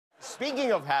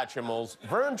Speaking of Hatchimals,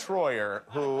 Verne Troyer,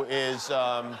 who is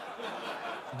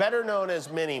better known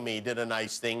as Mini-Me, did a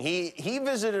nice thing. He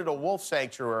visited a wolf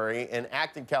sanctuary in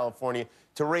Acton, California,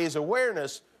 to raise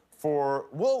awareness for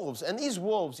wolves. And these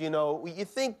wolves, you know, you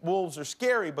think wolves are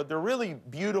scary, but they're really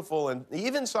beautiful and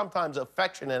even sometimes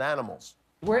affectionate animals.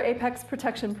 We're Apex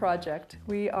Protection Project.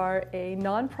 We are a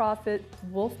nonprofit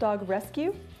wolf dog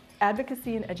rescue,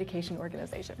 advocacy, and education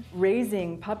organization.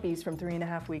 Raising puppies from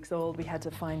 3.5 weeks old, we had to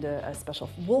find a special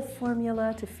wolf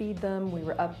formula to feed them. We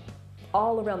were up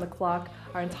all around the clock.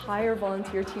 Our entire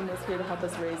volunteer team was here to help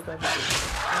us raise them.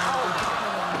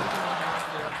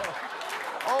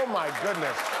 Oh my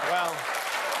goodness. Well,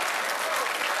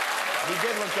 he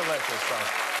did look delicious, though.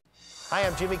 Hi,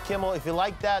 I'm Jimmy Kimmel. If you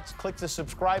like that, click the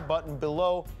subscribe button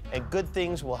below, and good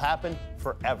things will happen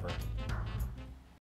forever.